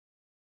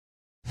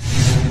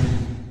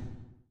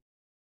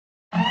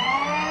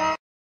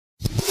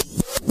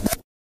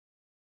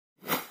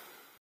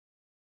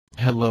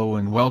Hello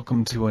and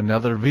welcome to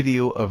another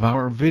video of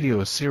our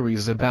video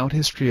series about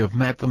history of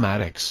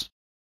mathematics.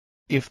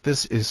 If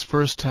this is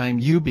first time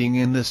you being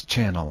in this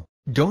channel,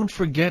 don't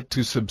forget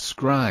to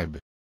subscribe.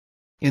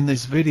 In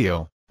this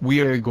video,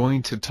 we are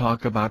going to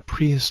talk about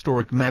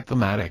prehistoric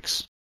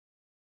mathematics.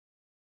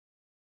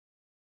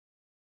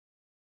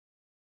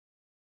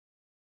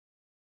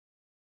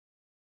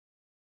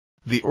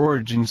 The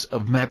origins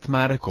of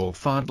mathematical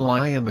thought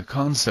lie in the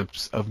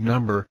concepts of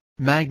number,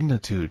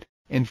 magnitude,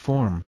 and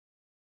form.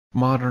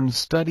 Modern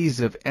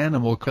studies of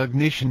animal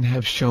cognition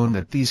have shown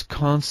that these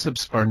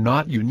concepts are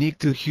not unique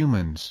to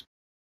humans.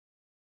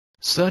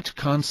 Such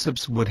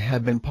concepts would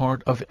have been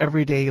part of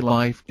everyday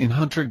life in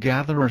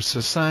hunter-gatherer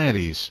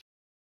societies.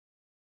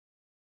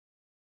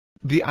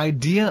 The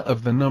idea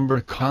of the number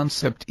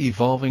concept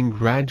evolving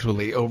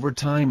gradually over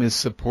time is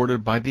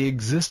supported by the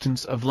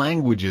existence of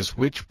languages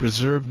which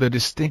preserve the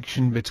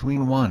distinction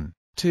between 1,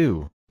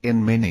 2,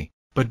 and many,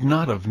 but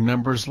not of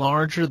numbers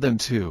larger than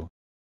 2.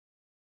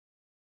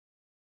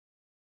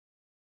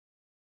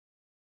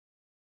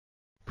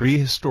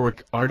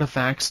 Prehistoric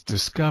artifacts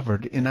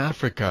discovered in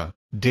Africa,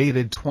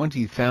 dated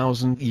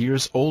 20,000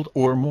 years old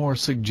or more,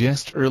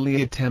 suggest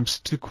early attempts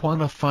to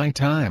quantify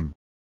time.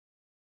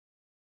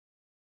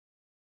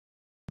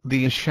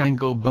 The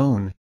Ishango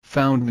bone,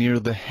 found near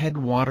the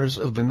headwaters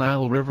of the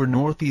Nile River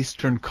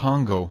northeastern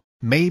Congo,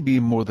 may be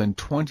more than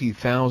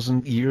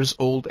 20,000 years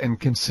old and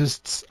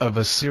consists of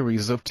a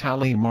series of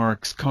tally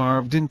marks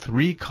carved in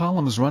 3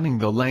 columns running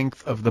the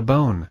length of the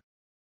bone.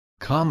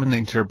 Common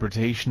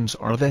interpretations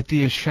are that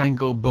the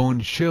Ishango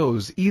bone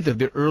shows either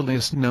the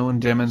earliest known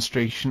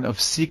demonstration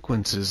of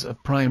sequences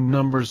of prime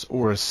numbers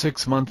or a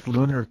 6-month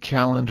lunar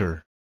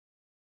calendar.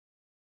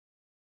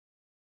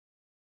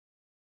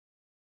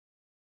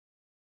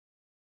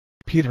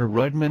 Peter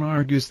Rudman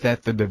argues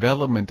that the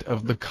development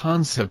of the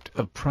concept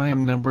of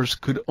prime numbers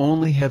could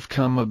only have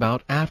come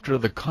about after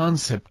the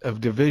concept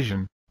of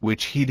division,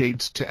 which he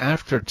dates to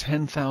after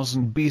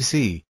 10,000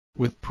 BC.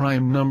 With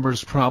prime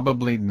numbers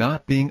probably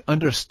not being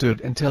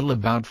understood until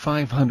about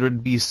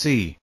 500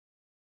 BC.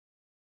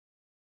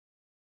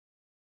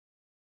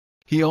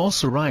 He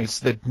also writes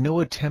that no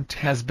attempt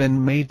has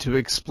been made to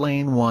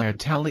explain why a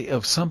tally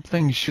of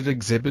something should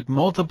exhibit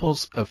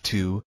multiples of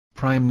 2,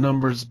 prime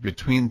numbers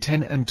between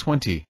 10 and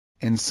 20,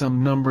 and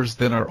some numbers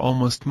that are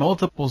almost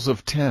multiples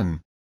of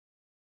 10.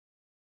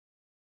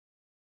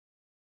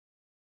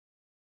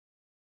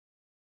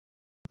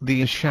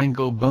 The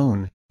Ishango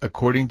bone,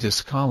 according to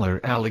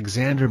scholar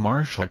Alexander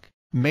Marshak,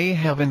 may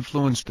have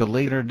influenced the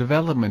later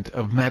development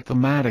of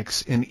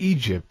mathematics in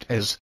Egypt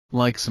as,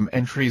 like some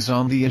entries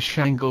on the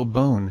Ishango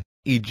bone,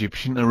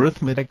 Egyptian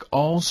arithmetic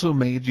also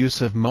made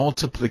use of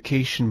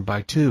multiplication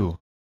by 2.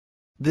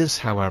 This,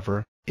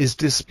 however, is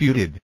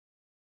disputed.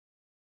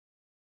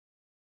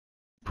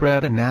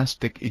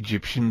 Predynastic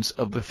Egyptians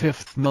of the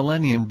 5th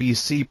millennium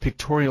BC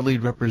pictorially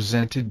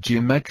represented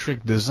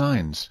geometric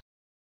designs.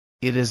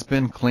 It has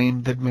been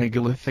claimed that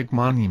megalithic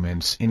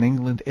monuments in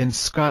England and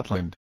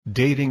Scotland,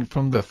 dating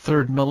from the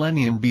 3rd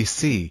millennium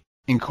BC,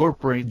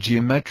 incorporate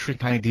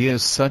geometric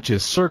ideas such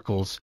as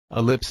circles,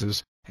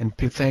 ellipses, and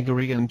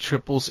Pythagorean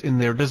triples in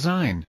their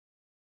design.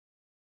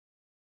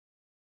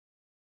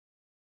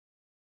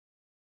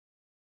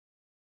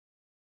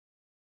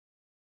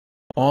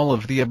 All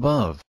of the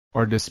above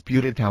are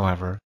disputed,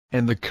 however,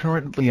 and the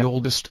currently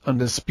oldest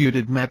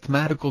undisputed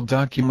mathematical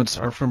documents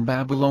are from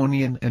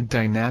Babylonian and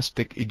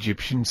dynastic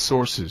Egyptian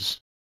sources.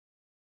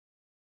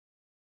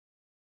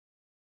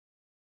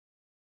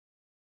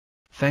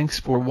 Thanks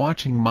for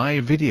watching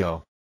my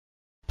video.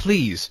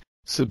 Please,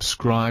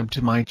 subscribe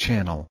to my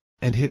channel,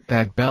 and hit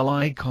that bell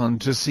icon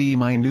to see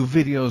my new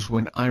videos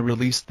when I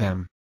release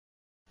them.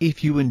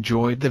 If you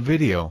enjoyed the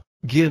video,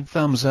 give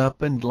thumbs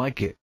up and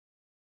like it.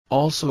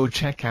 Also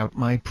check out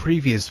my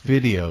previous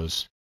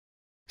videos.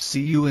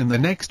 See you in the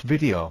next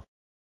video.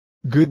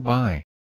 Goodbye.